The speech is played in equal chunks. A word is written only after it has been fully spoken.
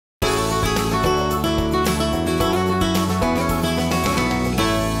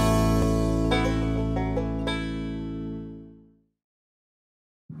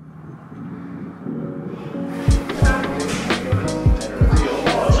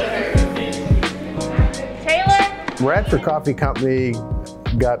Radford Coffee Company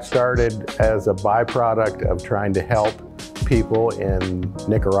got started as a byproduct of trying to help people in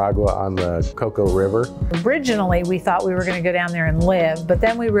Nicaragua on the Coco River. Originally, we thought we were going to go down there and live, but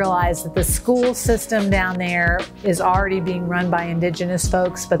then we realized that the school system down there is already being run by indigenous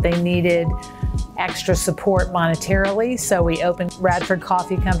folks, but they needed extra support monetarily. So we opened Radford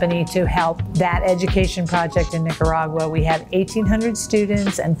Coffee Company to help that education project in Nicaragua. We have 1,800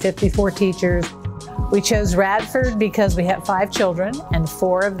 students and 54 teachers. We chose Radford because we have 5 children and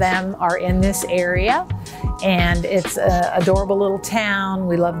 4 of them are in this area. And it's an adorable little town.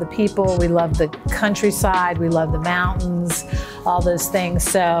 We love the people, we love the countryside, we love the mountains, all those things.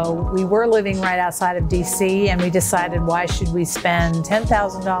 So we were living right outside of DC and we decided, why should we spend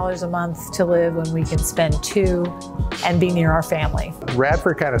 $10,000 a month to live when we can spend $2 and be near our family?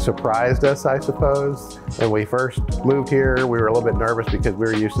 Radford kind of surprised us, I suppose. When we first moved here, we were a little bit nervous because we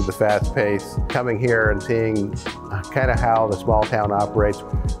were used to the fast pace. Coming here and seeing kind of how the small town operates.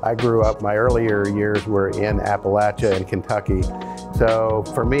 I grew up, my earlier years were in Appalachia and Kentucky. So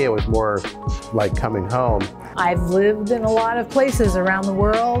for me, it was more like coming home. I've lived in a lot of places around the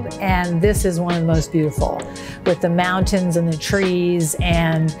world, and this is one of the most beautiful, with the mountains and the trees.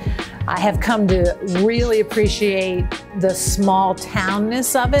 And I have come to really appreciate the small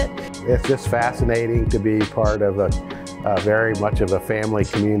townness of it. It's just fascinating to be part of a very much of a family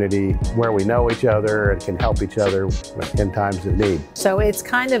community where we know each other and can help each other in times of need. So it's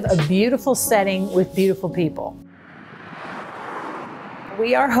kind of a beautiful setting with beautiful people.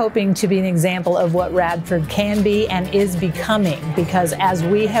 We are hoping to be an example of what Radford can be and is becoming, because as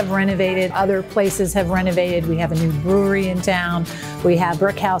we have renovated, other places have renovated. We have a new brewery in town. We have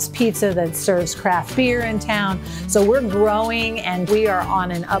Brickhouse Pizza that serves craft beer in town. So we're growing and we are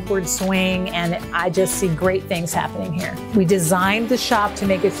on an upward swing, and I just see great things happening here. We designed the shop to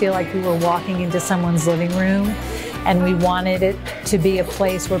make it feel like we were walking into someone's living room. And we wanted it to be a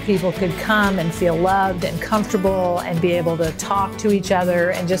place where people could come and feel loved and comfortable and be able to talk to each other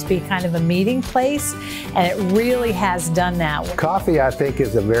and just be kind of a meeting place. And it really has done that. Coffee, I think,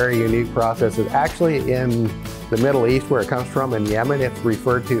 is a very unique process. It's actually in the Middle East, where it comes from, in Yemen, it's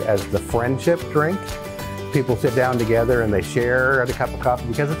referred to as the friendship drink. People sit down together and they share a cup of coffee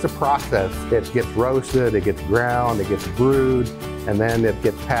because it's a process. It gets roasted, it gets ground, it gets brewed, and then it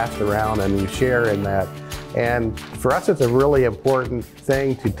gets passed around and you share in that. And for us, it's a really important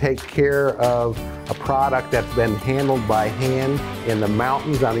thing to take care of a product that's been handled by hand in the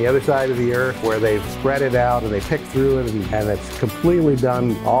mountains on the other side of the earth, where they've spread it out and they pick through it, and it's completely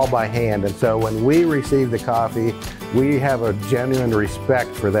done all by hand. And so when we receive the coffee, we have a genuine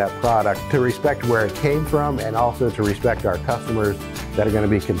respect for that product, to respect where it came from and also to respect our customers that are going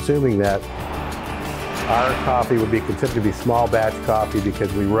to be consuming that. Our coffee would be considered to be small batch coffee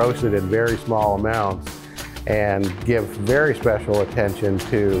because we roast it in very small amounts and give very special attention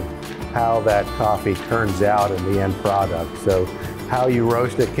to how that coffee turns out in the end product. So how you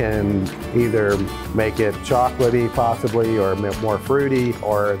roast it can either make it chocolatey possibly, or more fruity,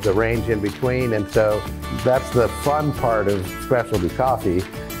 or the range in between. And so that's the fun part of specialty coffee,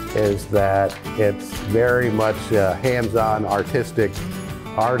 is that it's very much a hands-on, artistic,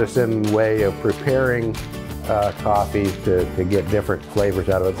 artisan way of preparing coffee to get different flavors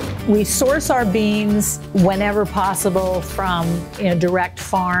out of it. We source our beans whenever possible from direct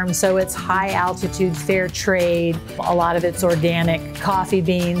farm, so it's high altitude, fair trade. A lot of it's organic coffee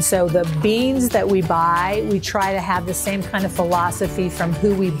beans. So the beans that we buy, we try to have the same kind of philosophy from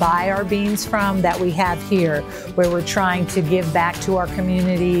who we buy our beans from that we have here, where we're trying to give back to our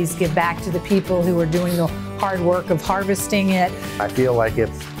communities, give back to the people who are doing the hard work of harvesting it. I feel like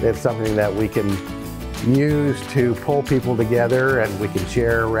it's something that we can use to pull people together, and we can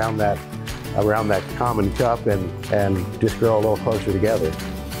share around that common cup and just grow a little closer together.